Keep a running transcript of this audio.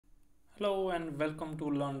Hello and welcome to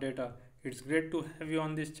Learn Data. It's great to have you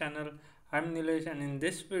on this channel. I'm Nilesh, and in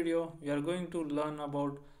this video we are going to learn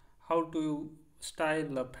about how to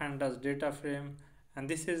style a Pandas data frame, and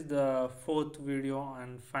this is the fourth video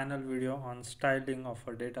and final video on styling of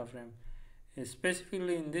a data frame.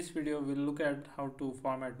 Specifically in this video we'll look at how to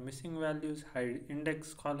format missing values, hide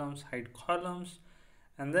index columns, hide columns,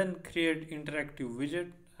 and then create interactive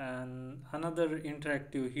widget and another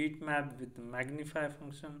interactive heat map with the Magnify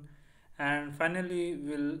function. And finally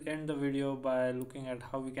we'll end the video by looking at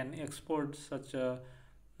how we can export such a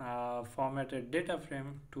formatted data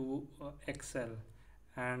frame to Excel.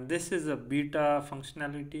 And this is a beta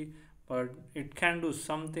functionality, but it can do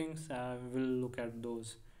some things. We'll look at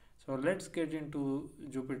those. So let's get into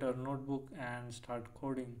Jupyter notebook and start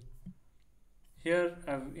coding. Here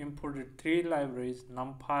I've imported three libraries: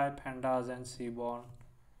 NumPy, Pandas, and Seaborn.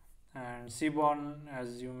 And Seaborn,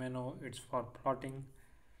 as you may know, it's for plotting.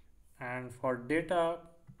 And for data,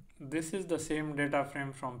 this is the same data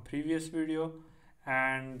frame from previous video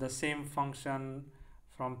and the same function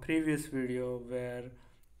from previous video where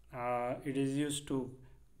it is used to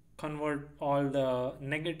convert all the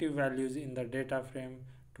negative values in the data frame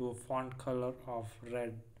to a font color of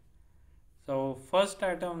red. So first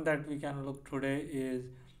item that we can look today is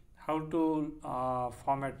how to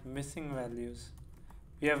format missing values.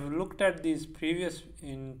 We have looked at these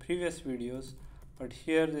in previous videos, but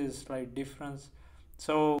here is slight difference.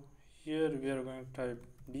 So here we are going to type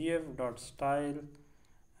df.style,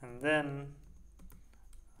 and then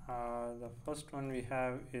the first one we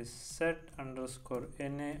have is set underscore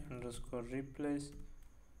na underscore replace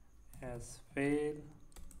as fail,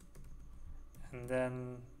 and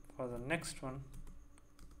then for the next one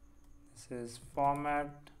this is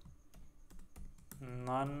format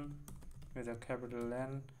none with a capital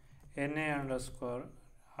N, na underscore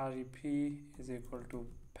rep is equal to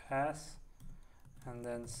pass, and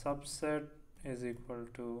then subset is equal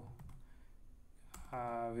to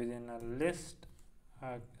within a list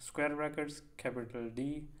square brackets capital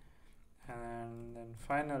D, and then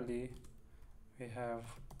finally we have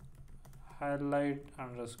highlight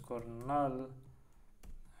underscore null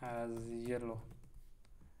as yellow.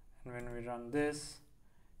 And when we run this,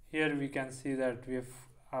 here we can see that we have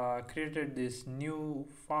created this new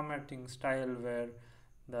formatting style where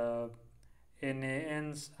the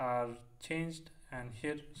NaNs are changed, and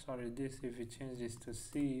here, sorry, this, if we change this to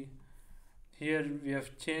C, here we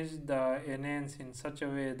have changed the NaNs in such a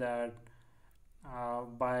way that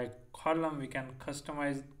by column we can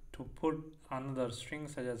customize to put another string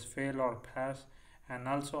such as fail or pass, and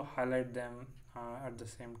also highlight them at the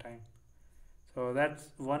same time. So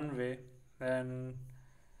that's one way. Then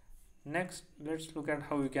next, let's look at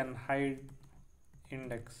how we can hide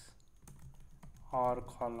index or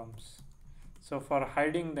columns. So for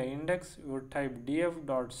hiding the index, we would type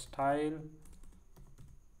df.style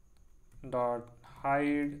dot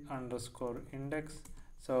hide underscore index.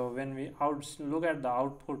 So when we look at the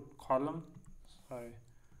output column,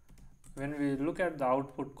 when we look at the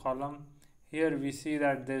output column, here we see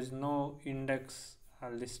that there's no index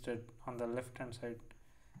listed on the left hand side,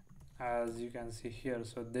 as you can see here.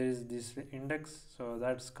 So there is this index, so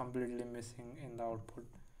that's completely missing in the output.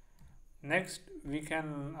 Next, we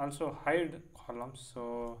can also hide columns.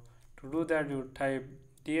 So to do that, you type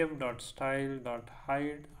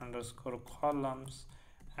df.style.hide underscore columns,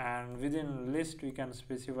 and within list we can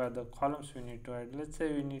specify the columns we need to hide. Let's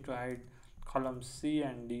say we need to hide columns C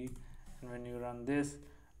and D, and when you run this,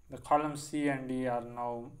 the columns C and D are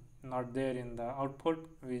now not there in the output.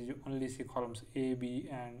 We only see columns A, B,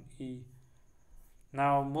 and E.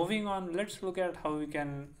 Now moving on, let's look at how we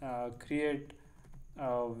can create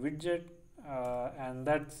widget, and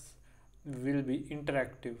that's will be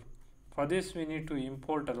interactive. For this we need to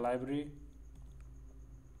import a library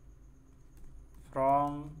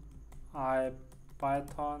from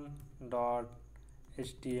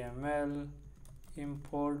ipython.html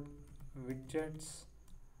import widgets,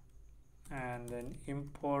 and then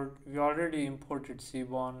import, we already imported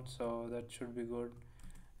Seaborn, so that should be good.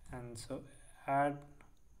 And so add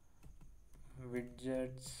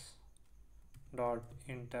widgets dot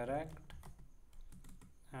interact,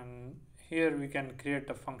 and here we can create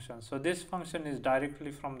a function. So this function is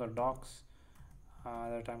directly from the docs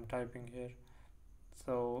that I'm typing here.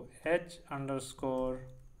 So h underscore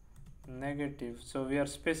negative, so we are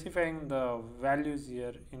specifying the values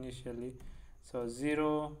here initially. So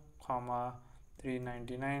 0,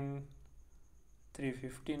 399,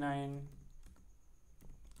 359,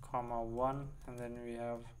 1, and then we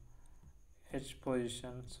have h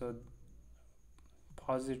position. So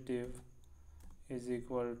positive is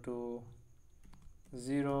equal to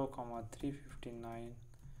 0 comma 359,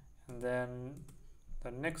 and then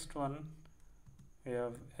the next one we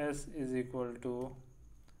have s is equal to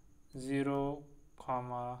 0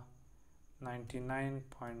 comma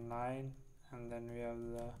 99.9, and then we have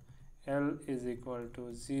the L is equal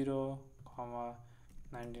to 0 comma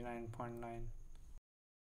 99.9.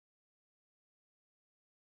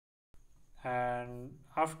 And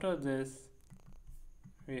after this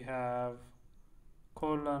we have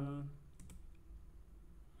colon,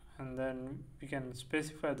 and then we can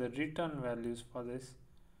specify the return values for this.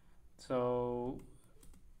 So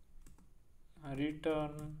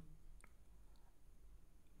return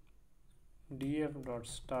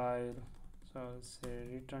df.style, so say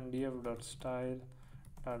return df.style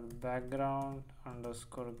background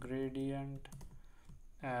underscore gradient,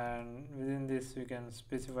 and within this we can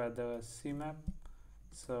specify the cmap.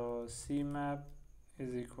 So cmap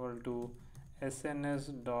is equal to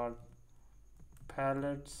sns dot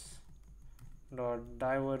palettes dot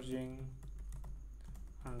diverging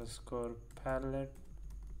underscore palette,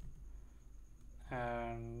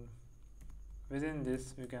 and within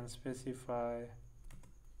this we can specify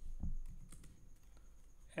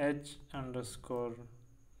h underscore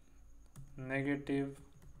negative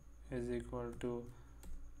is equal to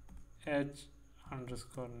h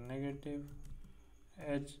underscore negative,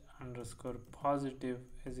 h underscore positive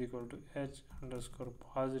is equal to h underscore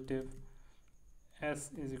positive,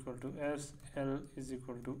 s is equal to s, l is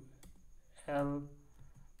equal to l,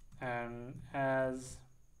 and as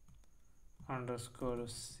underscore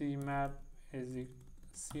cmap is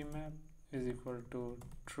equal to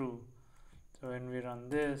true. So when we run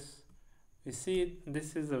this, we see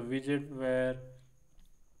this is a widget where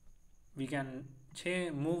we can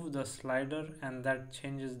move the slider, and that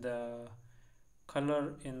changes the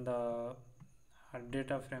color in the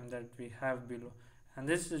data frame that we have below, and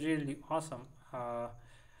this is really awesome.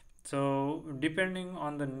 So depending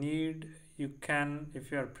on the need, you can,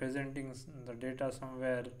 if you are presenting the data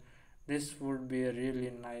somewhere, this would be a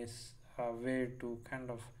really nice way to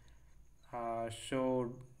kind of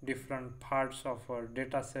show different parts of a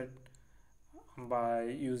data set by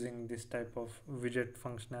using this type of widget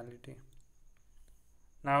functionality.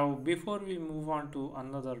 Now before we move on to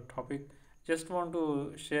another topic, just want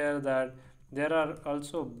to share that there are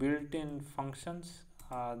also built-in functions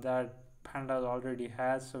that Pandas already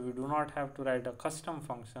has, so we do not have to write a custom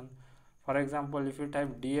function. For example, if you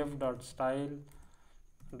type df.style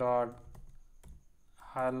dot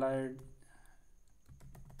highlight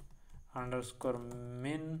underscore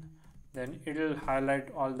min, then it will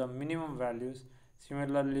highlight all the minimum values.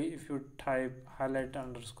 Similarly, if you type highlight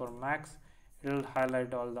underscore max, it will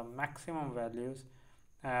highlight all the maximum values.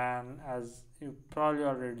 And as you probably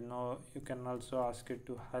already know, you can also ask it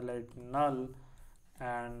to highlight null,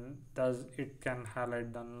 and thus it can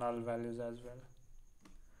highlight the null values as well.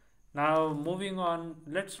 Now moving on,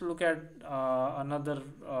 let's look at another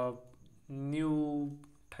new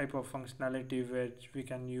type of functionality which we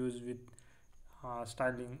can use with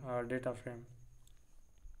styling data frame,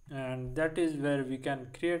 and that is where we can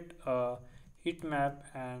create a heat map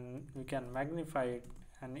and we can magnify it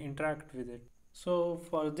and interact with it. So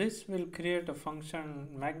for this we'll create a function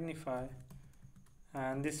Magnify,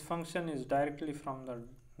 and this function is directly from the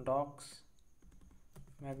docs.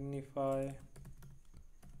 Magnify,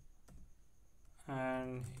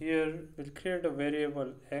 and here we'll create a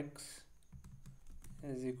variable x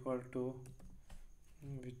is equal to,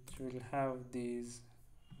 which will have these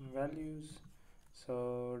values.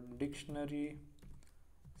 So dictionary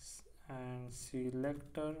and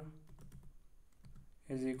selector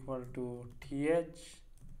is equal to th,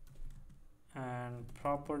 and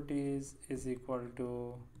properties is equal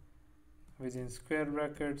to, within square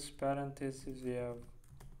brackets parentheses, we have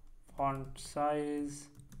font size,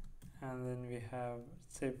 and then we have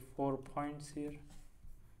say 4 points here,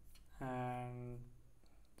 and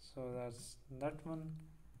so that's that one.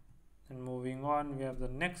 And moving on, we have the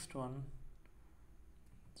next one.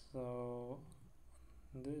 So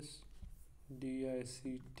this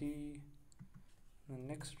dict, the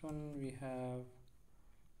next one we have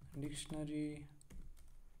dictionary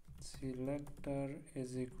selector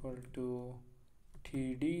is equal to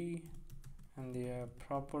td, and the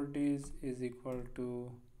properties is equal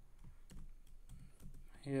to,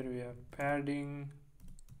 here we have padding,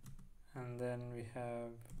 and then we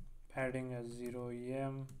have padding as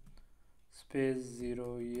 0em space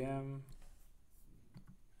 0em,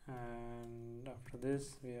 and after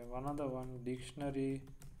this we have another one, dictionary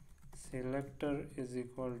selector is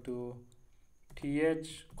equal to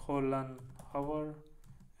th colon hover,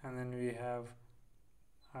 and then we have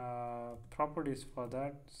properties for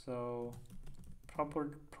that. So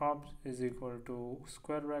props is equal to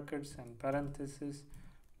square brackets and parentheses.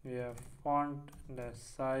 We have font dash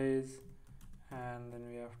size, and then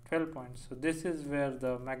we have 12 points. So this is where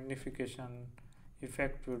the magnification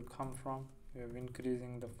effect will come from. We have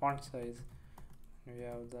increasing the font size. We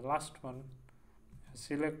have the last one,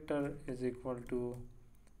 selector is equal to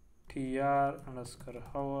tr underscore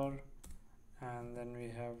hover, and then we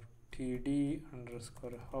have td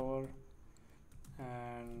underscore hover,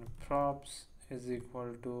 and props is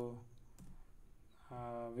equal to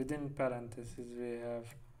within parentheses we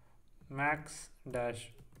have max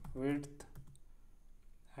dash width,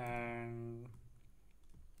 and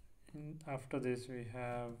after this we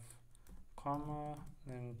have comma,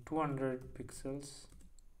 then 200 pixels.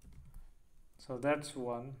 So that's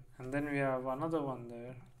one, and then we have another one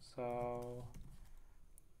there. So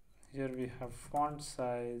here we have font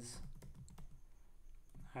size,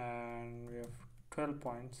 and we have 12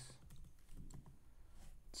 points.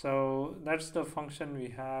 So that's the function we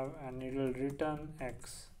have, and it will return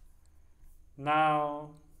x.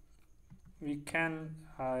 Now we can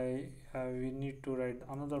we need to write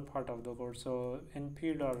another part of the code. So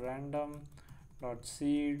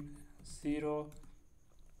np.random.seed 0.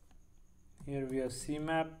 Here we have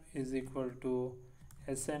cmap is equal to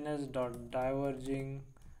sns.diverging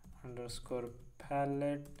underscore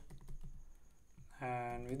palette,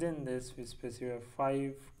 and within this we specify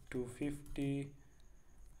 5 to 50,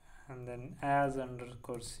 and then as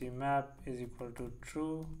underscore cmap is equal to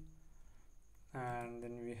true, and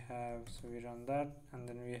then we have, so we run that, and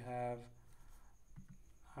then we have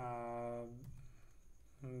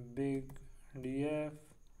big df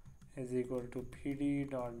is equal to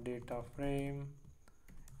pd.dataframe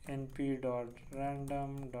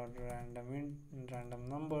np.random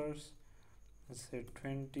numbers, let's say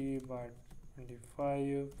 20 by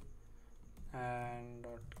 25, and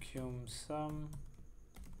 .cum sum,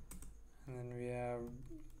 and then we have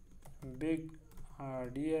big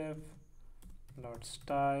df dot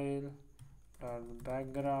style dot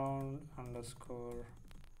background underscore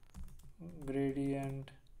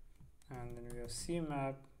gradient, and then we have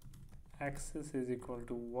cmap axis is equal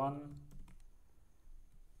to 1.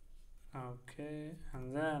 Okay,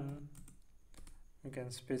 and then we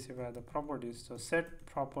can specify the properties. So set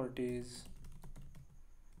properties,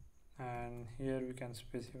 and here we can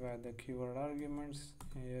specify the keyword arguments.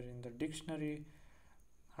 Here in the dictionary,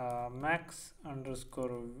 max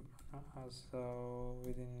underscore so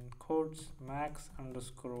within quotes max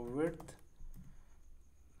underscore width,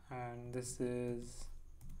 and this is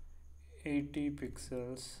 80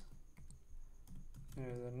 pixels.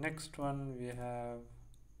 The next one we have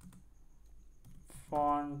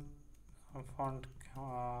font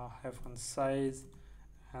hyphen size,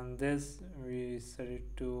 and this we set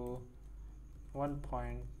it to 1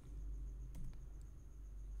 point.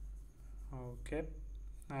 Okay,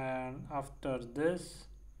 and after this,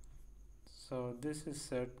 so this is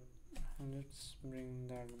set, and let's bring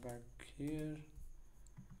that back here,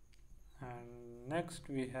 and next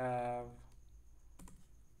we have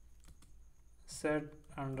set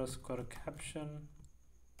underscore caption,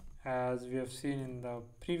 as we have seen in the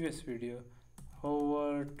previous video.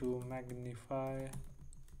 Hover to magnify,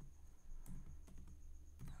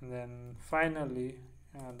 and then finally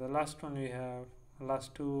the last one we have,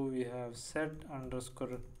 last two we have set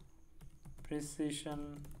underscore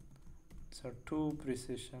precision, so to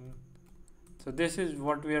precision. So this is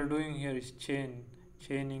what we are doing here, is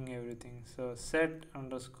chaining everything. So set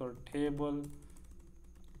underscore table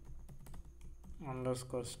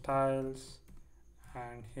underscore styles,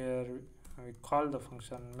 and here we call the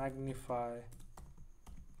function magnify,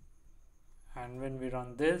 and when we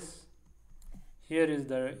run this, here is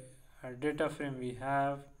the data frame we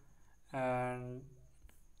have, and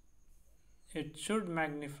it should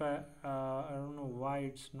magnify. I don't know why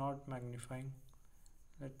it's not magnifying.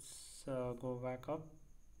 Let's go back up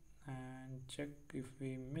and check if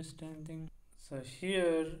we missed anything. So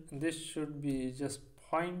here this should be just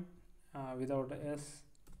point without a s,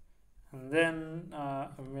 and then I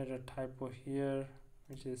made a typo here,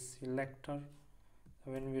 which is selector.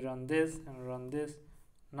 So when we run this and run this,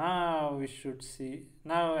 now we should see,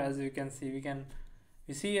 now as you can see,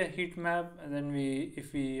 we see a heat map, and then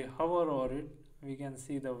if we hover over it, we can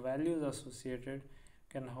see the values associated.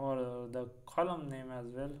 We can hover the column name as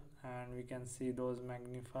well, and we can see those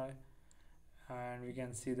magnify, and we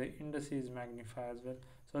can see the indices magnify as well.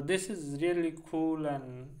 So this is really cool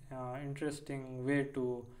and interesting way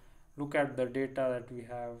to look at the data that we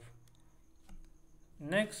have.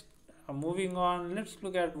 Next, moving on, let's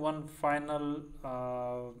look at one final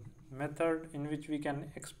method in which we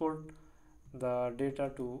can export the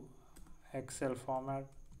data to Excel format.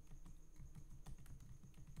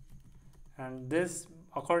 And this,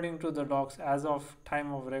 according to the docs, as of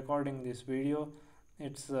time of recording this video,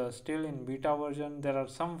 it's still in beta version. There are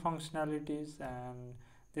some functionalities, and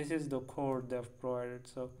this is the code they've provided.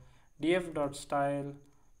 So df.style,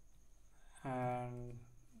 and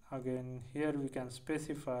again here we can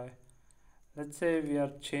specify, let's say we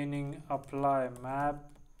are chaining apply map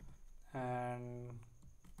and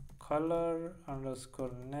color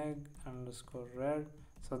underscore neg underscore red,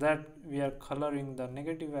 so that we are coloring the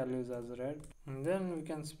negative values as red. And then we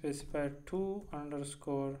can specify to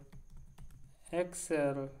underscore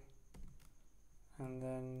xl, and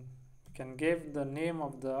then we can give the name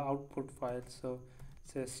of the output file. So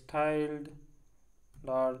say styled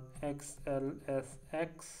dot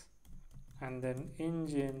xlsx, and then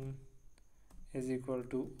engine is equal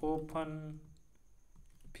to open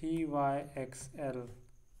pyxl.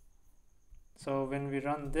 So when we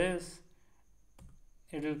run this,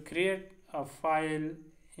 it will create a file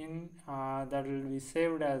in that will be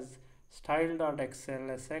saved as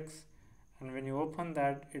style.xlsx, and when you open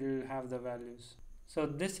that, it will have the values. So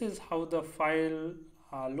this is how the file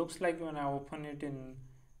looks like when I open it in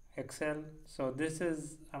Excel. So this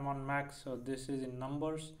is, I'm on Mac, so this is in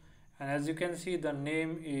numbers, and as you can see, the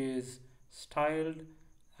name is styled,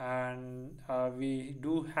 and we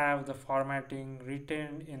do have the formatting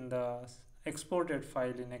retained in the exported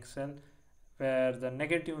file in Excel, where the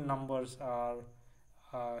negative numbers are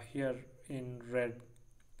here in red.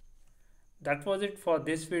 That was it for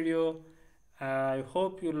this video. I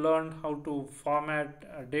hope you learned how to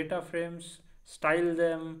format data frames, style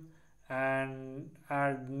them, and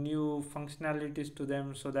add new functionalities to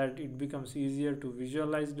them so that it becomes easier to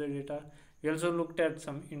visualize the data. We also looked at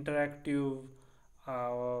some interactive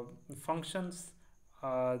functions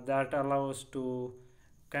that allow us to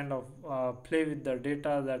kind of play with the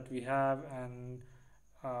data that we have and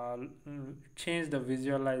change the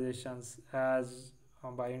visualizations as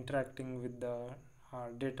by interacting with the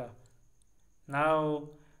data. Now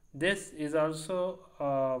this is also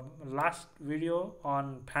last video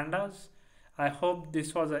on pandas. I hope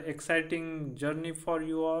this was an exciting journey for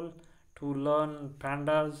you all to learn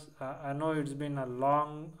pandas. I know it's been a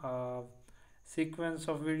long sequence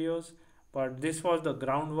of videos, but this was the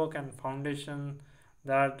groundwork and foundation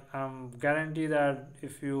that guarantee that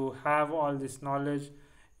if you have all this knowledge,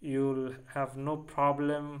 you'll have no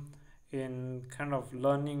problem in kind of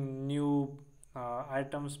learning new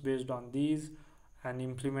items based on these and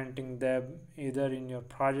implementing them either in your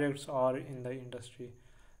projects or in the industry.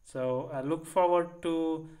 So I look forward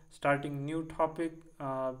to starting new topic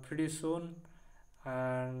pretty soon,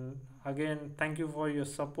 and again, thank you for your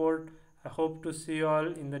support. I hope to see you all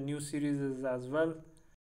in the new series as well.